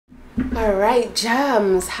All right,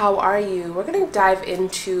 gems, how are you? We're going to dive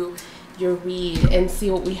into your read and see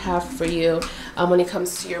what we have for you when it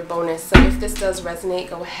comes to your bonus. So if this does resonate,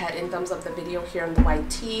 go ahead and thumbs up the video here on the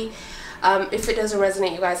YT. If it doesn't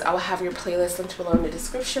resonate, you guys, I will have your playlist linked below in the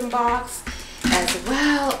description box as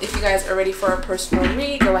well. If you guys are ready for a personal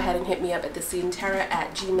read, go ahead and hit me up at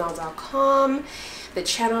Theseentarot@gmail.com. The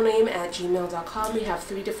channel name at gmail.com. We have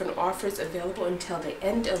 3 different offers available until the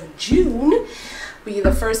end of June.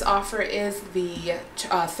 The first offer is the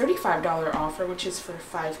 $35 offer, which is for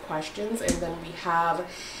 5 questions, and then we have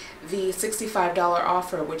the $65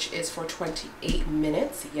 offer, which is for 28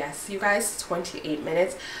 minutes. Yes, you guys, 28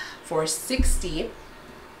 minutes for 60.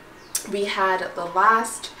 We had the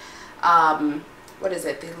last the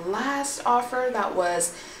last offer that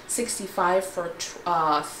was 65 for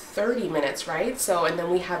 30 minutes, right? So, and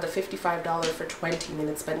then we had the $55 for 20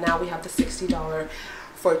 minutes, but now we have the $60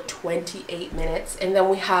 for 28 minutes, and then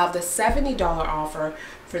we have the $70 offer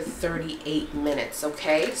for 38 minutes.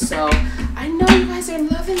 Okay, so I know you guys are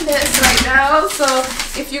loving this right now, so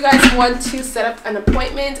if you guys want to set up an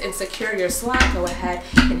appointment and secure your slot, go ahead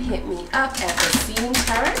and hit me up at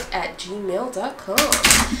Theseentarot@gmail.com.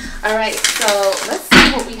 all right, so let's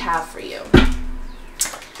see what we have for you.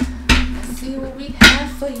 Let's see what we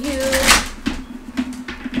have for you.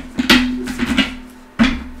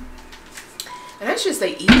 And I should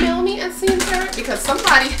say email me at Theseentarot, because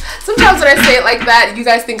sometimes when I say it like that, you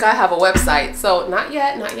guys think I have a website. So not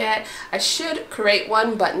yet, not yet. I should create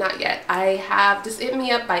one, but not yet. I have, just hit me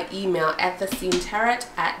up by email at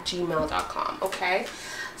Theseentarot@gmail.com. Okay,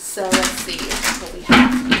 so let's see what we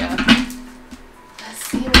have here. Let's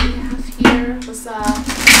see what we have here. What's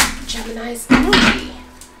Gemini's energy?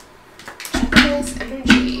 Gemini's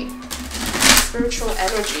energy. Spiritual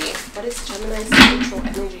energy. What is Gemini's spiritual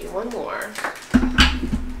energy? One more.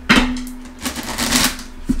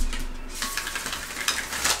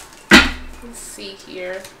 Let's see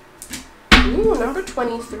here. Ooh, number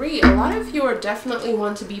 23. A lot of you are definitely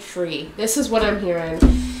want to be free. This is what I'm hearing.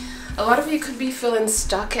 A lot of you could be feeling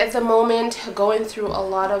stuck at the moment, going through a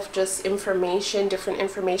lot of just information, different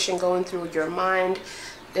information going through your mind,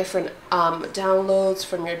 different downloads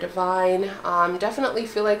from your divine. Definitely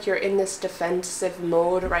feel like you're in this defensive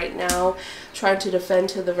mode right now, trying to defend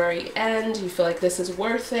to the very end. You feel like this is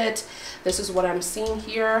worth it. This is what I'm seeing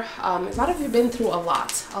here. A lot of you have been through a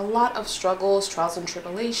lot of struggles, trials and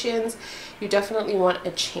tribulations. You definitely want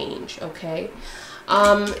a change, okay?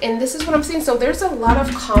 And this is what I'm seeing. So there's a lot of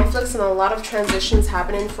conflicts and a lot of transitions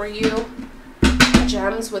happening for you,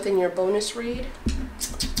 gems, within your bonus read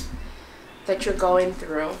that you're going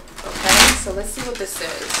through. Okay, so let's see what this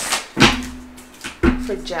is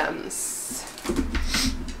for gems.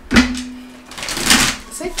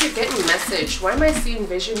 It's like you're getting a message. Why am I seeing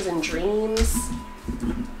visions and dreams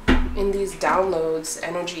in these downloads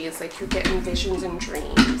energy? It's like you're getting visions and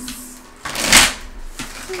dreams.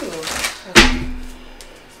 Ooh, okay.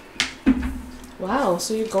 Wow,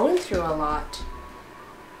 so you're going through a lot.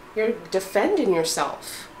 You're defending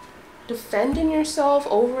yourself. Defending yourself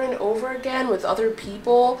over and over again with other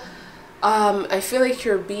people. I feel like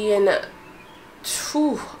you're being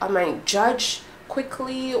judged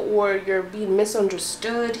quickly, or you're being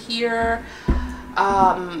misunderstood here.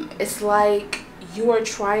 It's like you are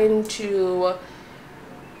trying to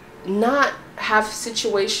not have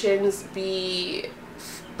situations be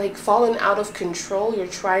like falling out of control. You're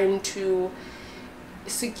trying to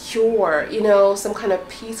secure, you know, some kind of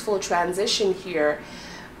peaceful transition here.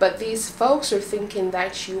 But these folks are thinking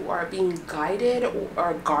that you are being guided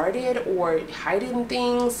or guarded or hiding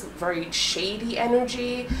things, very shady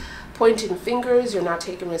energy, pointing fingers. You're not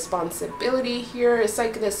taking responsibility here. It's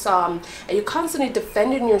like this, and you're constantly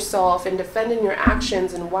defending yourself and defending your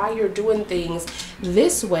actions and why you're doing things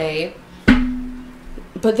this way,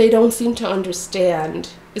 but they don't seem to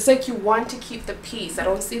understand. It's like you want to keep the peace. I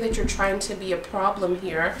don't see that you're trying to be a problem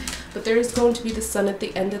here, but there is going to be the sun at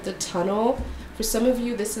the end of the tunnel. For some of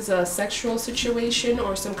you, this is a sexual situation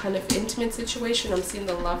or some kind of intimate situation. I'm seeing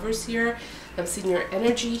the Lovers here. I'm seeing your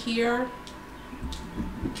energy here.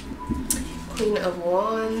 Queen of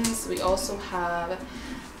Wands. We also have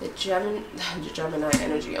the Gemini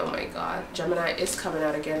energy. Oh my God. Gemini is coming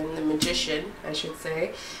out again. The Magician, I should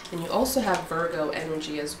say. And you also have Virgo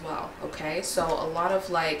energy as well. Okay. So a lot of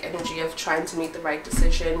like energy of trying to make the right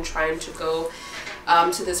decision, trying to go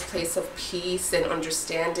to this place of peace and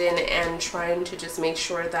understanding, and trying to just make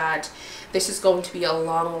sure that this is going to be a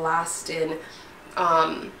long-lasting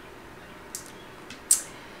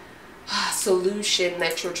solution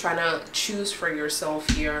that you're trying to choose for yourself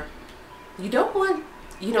here. You don't want,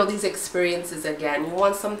 you know, these experiences again. You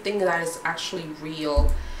want something that is actually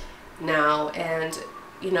real. now. And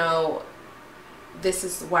you know, this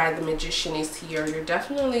is why the Magician is here. You're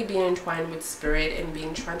definitely being entwined with spirit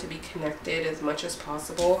and trying to be connected as much as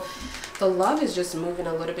possible. The love is just moving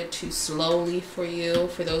a little bit too slowly for you.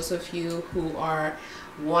 For those of you who are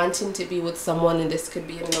wanting to be with someone, and this could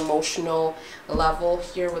be an emotional level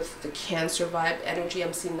here with the Cancer vibe energy.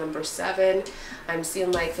 I'm seeing number 7. I'm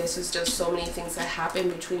seeing like this is just so many things that happen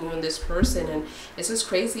between you and this person, and it's just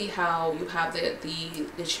crazy how you have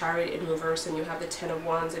the Chariot in reverse, and you have the 10 of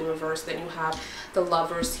Wands in reverse, then you have the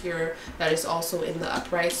Lovers here that is also in the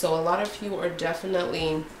upright. So a lot of you are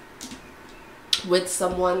definitely with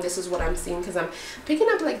someone. This is what I'm seeing, because I'm picking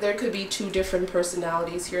up like there could be 2 different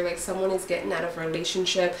personalities here. Like someone is getting out of a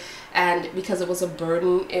relationship, and because it was a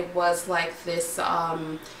burden, it was like this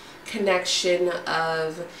connection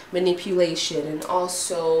of manipulation, and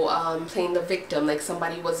also playing the victim. Like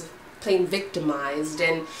somebody was playing victimized,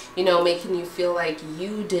 and you know, making you feel like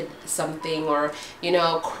you did something, or you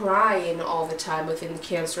know, crying all the time within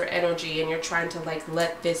Cancer energy, and you're trying to like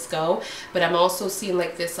let this go. But I'm also seeing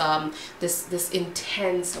like this this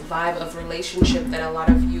intense vibe of relationship that a lot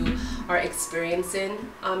of you are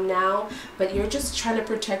experiencing now, but you're just trying to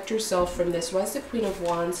protect yourself from this. Why is the Queen of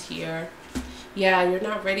Wands here? Yeah, you're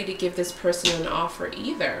not ready to give this person an offer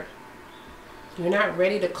either. You're not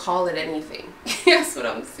ready to call it anything. That's what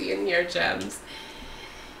I'm seeing here, gems.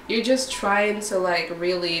 You're just trying to like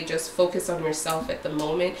really just focus on yourself at the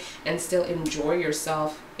moment and still enjoy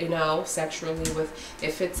yourself, you know, sexually, with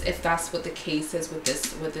if that's what the case is with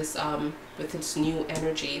this new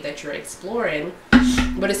energy that you're exploring.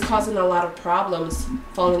 But it's causing a lot of problems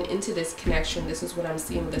falling into this connection. This is what I'm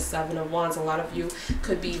seeing with the 7 of Wands. A lot of you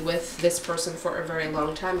could be with this person for a very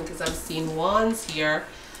long time, because I'm seeing Wands here.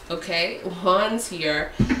 Okay, Wands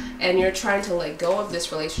here, and you're trying to let go of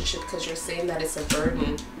this relationship because you're saying that it's a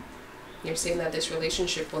burden. You're saying that this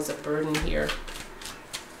relationship was a burden here.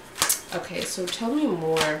 Okay, so tell me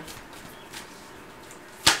more.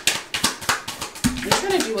 You're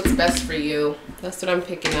trying to do what's best for you. That's what I'm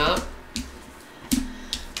picking up.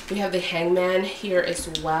 We have the Hangman here as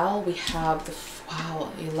well. We have the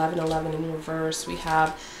 11 in reverse. We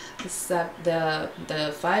have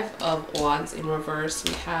the 5 of Wands in reverse.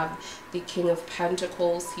 We have the King of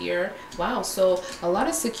Pentacles here. Wow, so a lot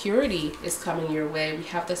of security is coming your way. We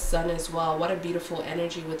have the Sun as well. What a beautiful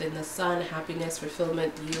energy within the Sun. Happiness,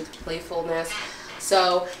 fulfillment, youth, playfulness.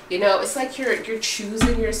 So, you know, it's like you're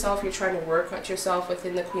choosing yourself. You're trying to work at yourself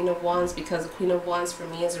within the Queen of Wands, because the Queen of Wands for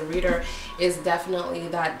me as a reader is definitely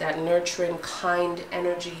that nurturing, kind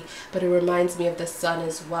energy. But it reminds me of the Sun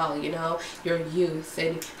as well, you know, your youth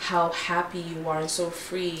and how happy you are, and so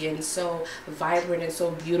free and so vibrant and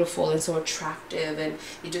so beautiful and so attractive, and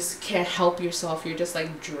you just can't help yourself. You're just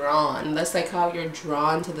like drawn. That's like how you're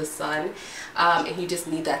drawn to the Sun, and you just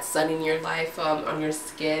need that Sun in your life, on your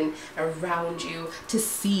skin, around you, to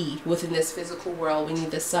see within this physical world. We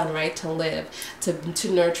need the Sun, right, to live,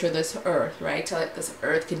 to nurture this earth, right, to let this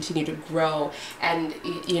earth continue to grow, and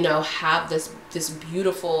you know, have this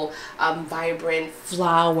beautiful vibrant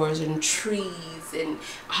flowers and trees and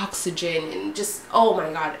oxygen and just, oh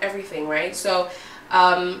my god, everything, right? So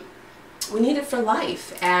we need it for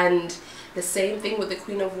life. And the same thing with the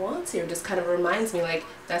Queen of Wands here. Just kind of reminds me like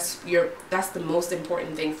that's the most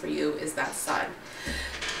important thing for you, is that Sun.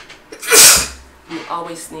 You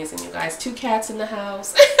always sneezing, you guys. 2 cats in the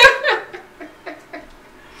house.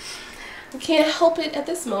 I can't help it at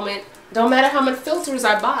this moment. Don't matter how many filters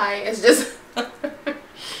I buy. It's just...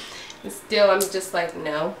 still, I'm just like,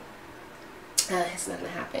 no. It's not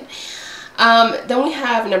going to happen. Then we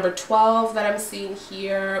have number 12 that I'm seeing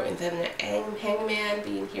here. And then the Hangman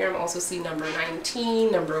being here. I'm also seeing number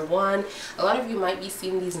 19, number 1. A lot of you might be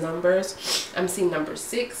seeing these numbers. I'm seeing number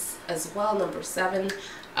 6 as well, number 7.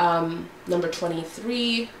 Number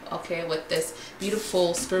 23, okay, with this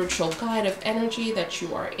beautiful spiritual guide of energy that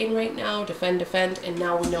you are in right now. Defend, and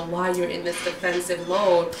now we know why you're in this defensive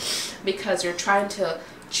mode, because you're trying to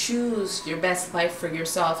choose your best life for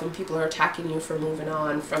yourself, and people are attacking you for moving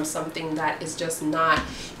on from something that is just not,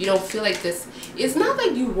 you don't feel like this, it's not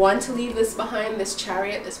like you want to leave this behind, this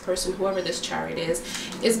Chariot, this person, whoever this Chariot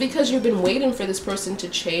is because you've been waiting for this person to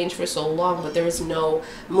change for so long, but there is no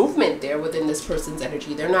movement there within this person's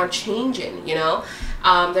energy. They're not changing, you know,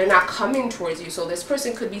 they're not coming towards you. So this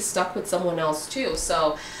person could be stuck with someone else too.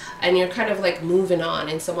 So, and you're kind of like moving on,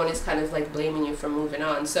 and someone is kind of like blaming you for moving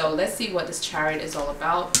on. So let's see what this Chariot is all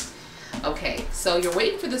about. Okay, so you're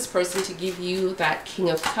waiting for this person to give you that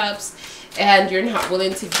King of Cups, and you're not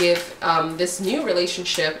willing to give this new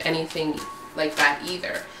relationship anything like that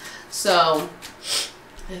either. So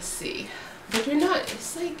let's see. But you're not,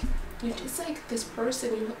 it's like It's like this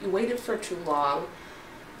person, you waited for too long,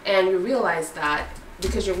 and you realize that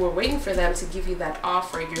because you were waiting for them to give you that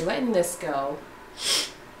offer, you're letting this go,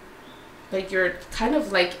 but you're kind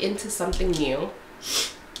of like into something new,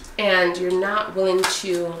 and you're not willing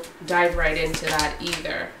to dive right into that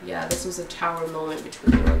either. Yeah, this was a Tower moment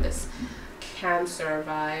between you and this Cancer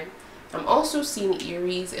vibe. I'm also seeing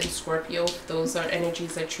Aries and Scorpio. Those are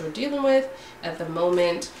energies that you're dealing with at the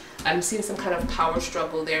moment. I'm seeing some kind of power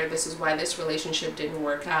struggle there. This is why this relationship didn't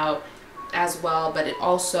work out as well. But it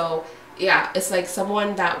also, yeah, it's like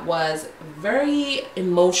someone that was very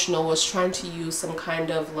emotional was trying to use some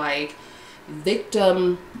kind of like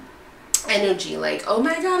victim energy, like, oh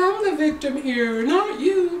my god, I'm the victim here, not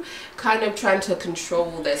you, kind of trying to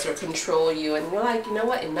control this or control you. And you're like, you know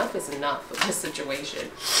what, enough is enough of this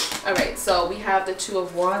situation. All right, so we have the Two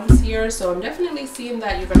of Wands here, so I'm definitely seeing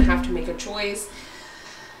that you're going to have to make a choice.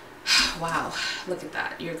 Wow, look at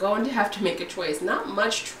that. You're going to have to make a choice. Not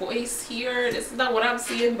much choice here. This is not what I'm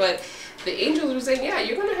seeing, but the angels were saying, yeah,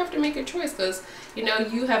 you're going to have to make a choice because, you know,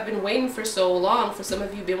 you have been waiting for so long. For some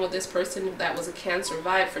of you, been with this person that was a Cancer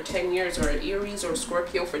vibe for 10 years, or an Aries or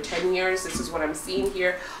Scorpio for 10 years. This is what I'm seeing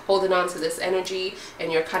here, holding on to this energy,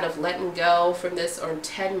 and you're kind of letting go from this, or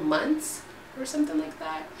 10 months or something like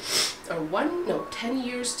that. Or 10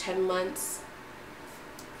 years, 10 months.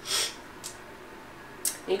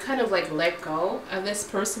 You kind of like let go of this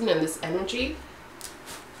person and this energy.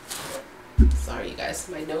 Sorry, you guys,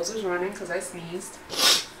 my nose is running because I sneezed.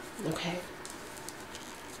 Okay.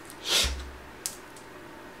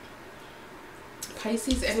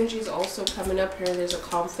 Pisces energy is also coming up here. There's a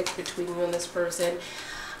conflict between you and this person.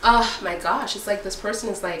 Oh my gosh, it's like this person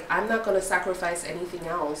is like, I'm not going to sacrifice anything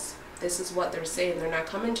else. This is what they're saying. They're not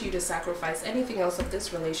coming to you to sacrifice anything else of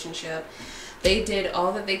this relationship. They did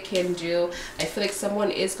all that they can do. I feel like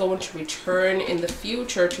someone is going to return in the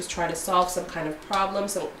future to try to solve some kind of problem,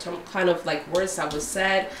 some kind of like words that was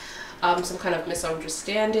said, some kind of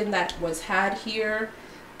misunderstanding that was had here.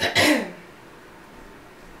 Then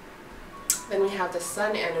we have the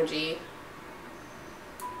Sun energy.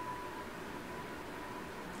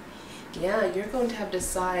 Yeah, you're going to have to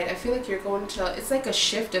decide. I feel like you're going to, it's like a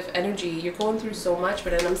shift of energy. You're going through so much,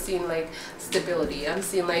 but then I'm seeing like stability. I'm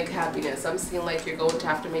seeing like happiness. I'm seeing like you're going to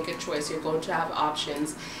have to make a choice. You're going to have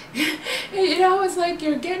options. You know, it's like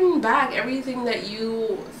you're getting back everything that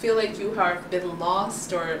you feel like you have been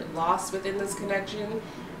lost or lost within this connection.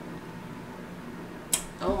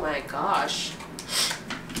 Oh my gosh.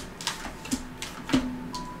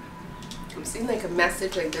 I'm seeing like a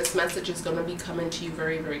message, like this message is going to be coming to you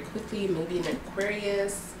very, very quickly, maybe an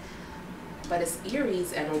Aquarius, but it's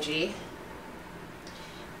Aries energy.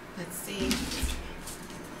 Let's see.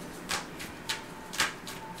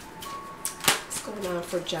 What's going on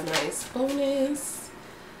for Gemini's bonus?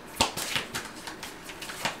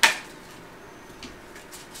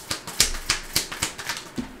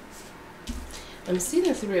 I'm seeing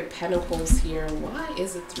the Three of Pentacles here. Why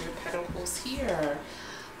is the Three of Pentacles here?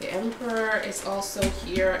 The Emperor is also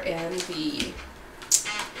here, and the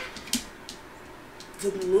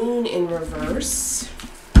Moon in reverse.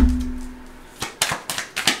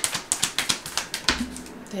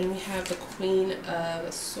 Then we have the Queen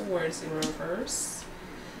of Swords in reverse.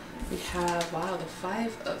 We have, wow, the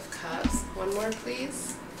Five of Cups. One more,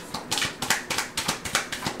 please.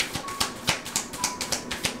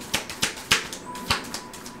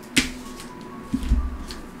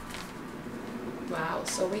 Wow,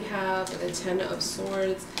 so we have the Ten of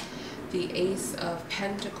Swords, the Ace of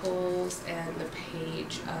Pentacles, and the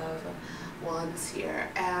Page of Wands here.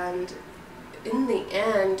 And in the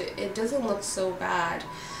end, it doesn't look so bad.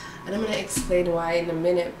 And I'm going to explain why in a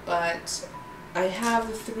minute, but I have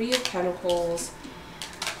the Three of Pentacles.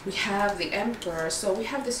 We have the Emperor. So we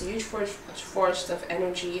have this huge force of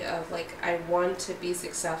energy of like, I want to be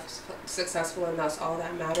successful, and that's all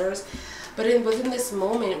that matters. But within this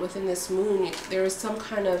moment, within this moon, there is some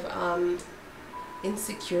kind of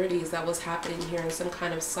insecurities that was happening here, and some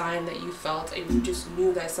kind of sign that you felt, and you just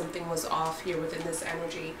knew that something was off here within this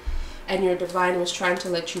energy. And your divine was trying to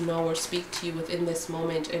let you know or speak to you within this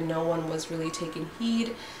moment, and no one was really taking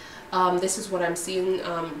heed. This is what I'm seeing,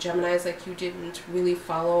 Gemini, is like you didn't really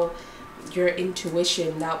follow your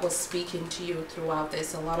intuition that was speaking to you throughout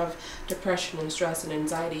this. A lot of depression and stress and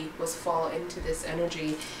anxiety was fall into this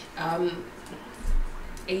energy.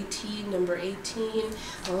 18, number 18,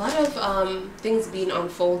 a lot of things being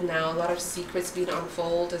unfold now, a lot of secrets being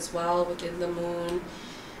unfold as well within the moon.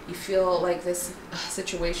 You feel like this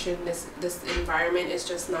situation, this environment is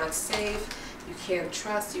just not safe. You can't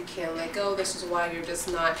trust, you can't let go. This is why you're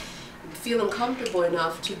just not feeling comfortable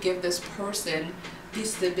enough to give this person the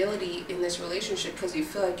stability in this relationship because you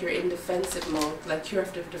feel like you're in defensive mode, like you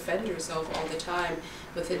have to defend yourself all the time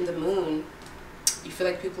within the moon. You feel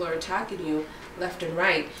like people are attacking you left and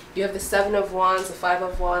right. You have the Seven of Wands, the Five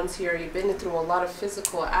of Wands here. You've been through a lot of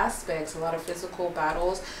physical aspects, a lot of physical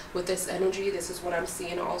battles with this energy. This is what I'm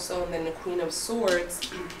seeing also. And then the Queen of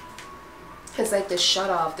Swords. It's like this shut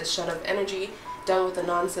off energy. Done with the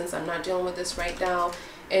nonsense. I'm not dealing with this right now.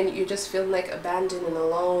 And you're just feeling like abandoned and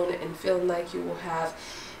alone and feeling like you will have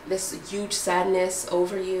this huge sadness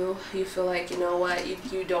over you. You feel like, you know what,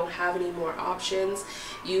 you don't have any more options.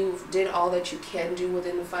 You did all that you can do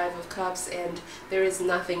within the Five of Cups and there is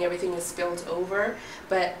nothing, everything is spilled over.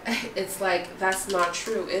 But it's like, that's not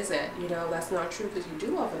true, is it? You know, that's not true because you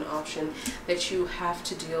do have an option that you have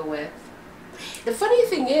to deal with. The funny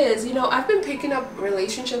thing is, you know, I've been picking up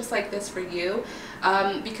relationships like this for you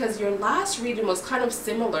because your last reading was kind of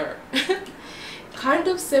similar. Kind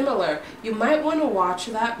of similar. You might want to watch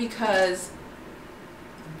that because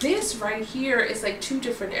this right here is like two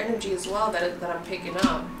different energies as well that I'm picking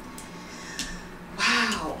up.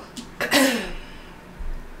 Wow.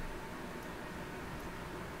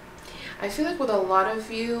 I feel like with a lot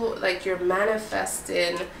of you, like you're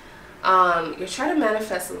manifesting, you're trying to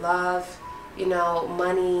manifest love, you know,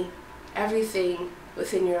 money, everything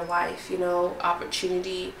within your life, you know,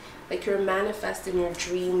 opportunity. Like you're manifesting your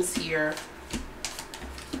dreams here.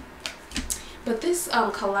 But this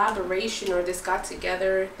collaboration or this got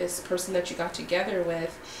together, this person that you got together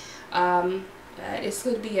with, this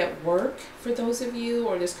could be at work for those of you,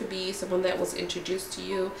 or this could be someone that was introduced to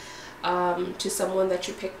you, to someone that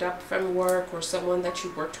you picked up from work or someone that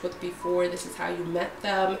you worked with before. This is how you met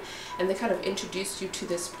them and they kind of introduced you to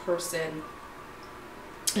this person.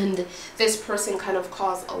 And this person kind of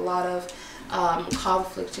caused a lot of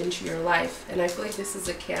conflict into your life. And I feel like this is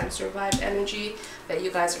a Cancer vibe energy that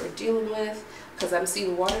you guys are dealing with, because I'm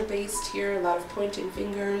seeing water-based here, a lot of pointing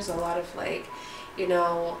fingers, a lot of like, you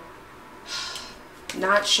know,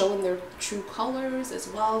 not showing their true colors as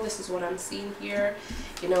well. This is what I'm seeing here,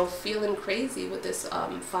 you know, feeling crazy with this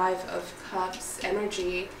Five of Cups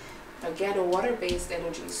energy. Again, a water-based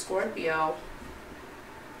energy, Scorpio.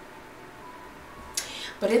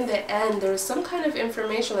 But in the end, there's some kind of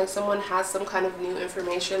information, like someone has some kind of new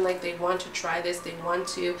information, like they want to try this, they want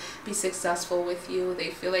to be successful with you.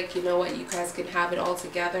 They feel like, you know what, you guys can have it all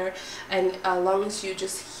together. And as long as you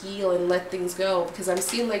just heal and let things go, because I'm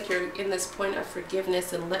seeing like you're in this point of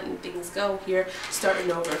forgiveness and letting things go here,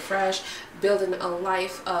 starting over fresh, building a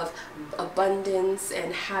life of abundance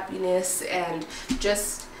and happiness and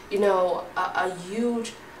just, you know, a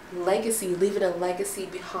huge legacy, leaving a legacy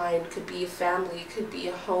behind. Could be a family, could be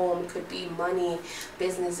a home, could be money,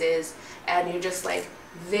 businesses, and you're just like,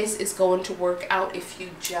 this is going to work out if you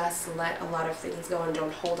just let a lot of things go and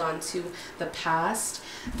don't hold on to the past.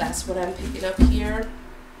 That's what I'm picking up here.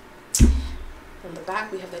 On the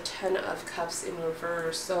back we have the Ten of Cups in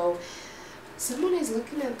reverse. So someone is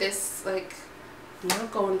looking at this like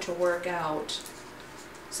not going to work out.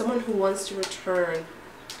 Someone who wants to return.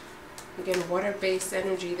 Again, water-based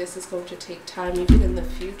energy, this is going to take time, even in the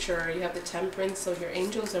future. You have the Temperance, so your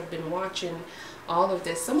angels have been watching all of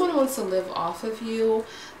this. Someone wants to live off of you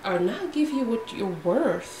or not give you what you're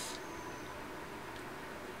worth.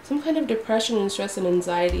 Some kind of depression and stress and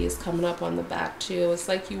anxiety is coming up on the back too. It's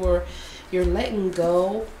like you're letting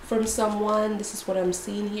go from someone. This is what I'm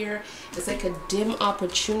seeing here. It's like a dim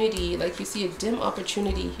opportunity. Like you see a dim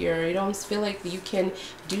opportunity here. You don't feel like you can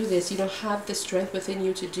do this. You don't have the strength within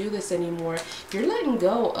you to do this anymore. You're letting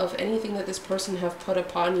go of anything that this person have put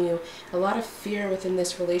upon you. A lot of fear within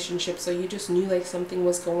this relationship. So you just knew like something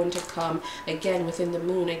was going to come. Again, within the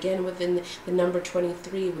moon. Again, within the number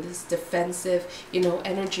 23. With this defensive, you know,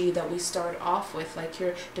 energy that we start off with. Like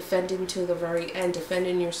you're defending to the very end.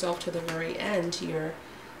 Defending yourself to the very end here.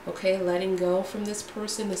 Okay, letting go from this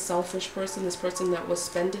person, the selfish person, this person that was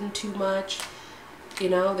spending too much. You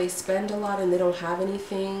know, they spend a lot and they don't have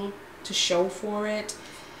anything to show for it.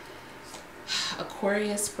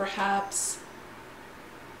 Aquarius, perhaps.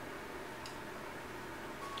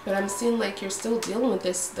 But I'm seeing like you're still dealing with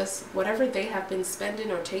this whatever they have been spending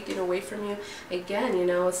or taking away from you. Again, you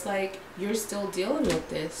know, it's like you're still dealing with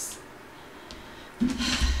this.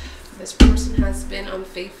 This person has been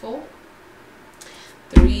unfaithful.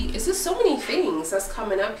 3, it's just so many things that's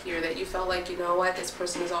coming up here that you felt like, you know what, this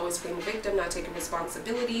person is always playing victim, not taking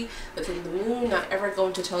responsibility within the moon, not ever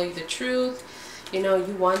going to tell you the truth. You know,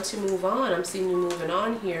 you want to move on. I'm seeing you moving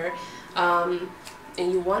on here.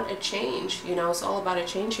 And you want a change. You know, it's all about a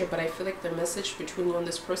change here, but I feel like the message between you and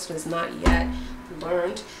this person is not yet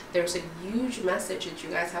learned. There's a huge message that you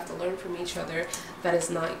guys have to learn from each other that is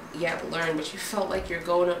not yet learned, but you felt like you're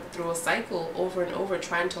going through a cycle over and over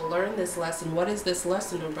trying to learn this lesson. What is this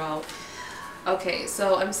lesson about? Okay,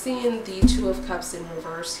 so I'm seeing the Two of Cups in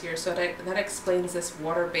reverse here, so that explains this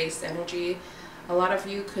water-based energy. A lot of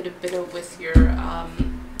you could have been with your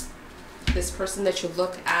this person that you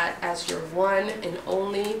look at as your one and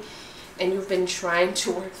only, and you've been trying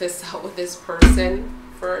to work this out with this person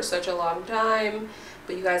for such a long time,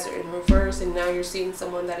 but you guys are in reverse, and now you're seeing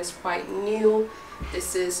someone that is quite new.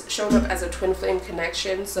 This is showing up as a twin flame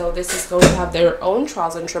connection, so this is going to have their own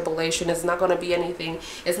trials and tribulation. It's not going to be anything,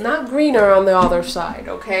 it's not greener on the other side,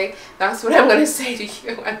 okay? That's what I'm going to say to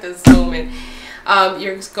you at this moment.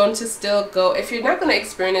 You're going to still go, if you're not going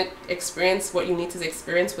to experience what you need to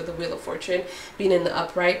experience with the Wheel of Fortune being in the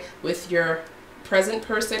upright with your present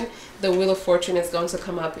person, the Wheel of Fortune is going to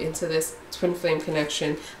come up into this twin flame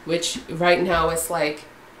connection, which right now is like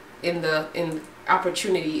in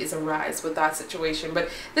opportunity is arise with that situation. But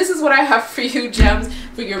this is what I have for you, gems,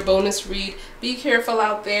 for your bonus read. Be careful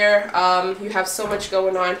out there. You have so much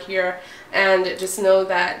going on here, and just know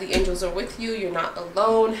that the angels are with you. You're not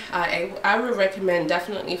alone. I would recommend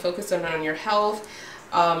definitely focusing on your health.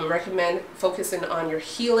 Recommend focusing on your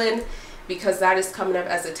healing, because that is coming up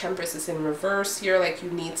as a Temperance is in reverse here. Like,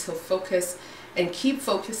 you need to focus and keep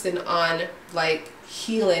focusing on like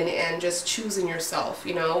healing and just choosing yourself,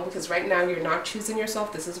 you know, because right now you're not choosing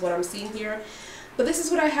yourself. This is what I'm seeing here, but this is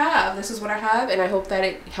what I have. This is what I have, and I hope that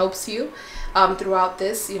it helps you throughout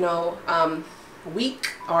this, you know,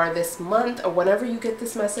 week or this month or whenever you get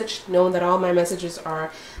this message, knowing that all my messages are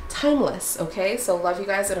timeless. Okay, so love you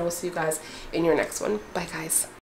guys, and I will see you guys in your next one. Bye guys.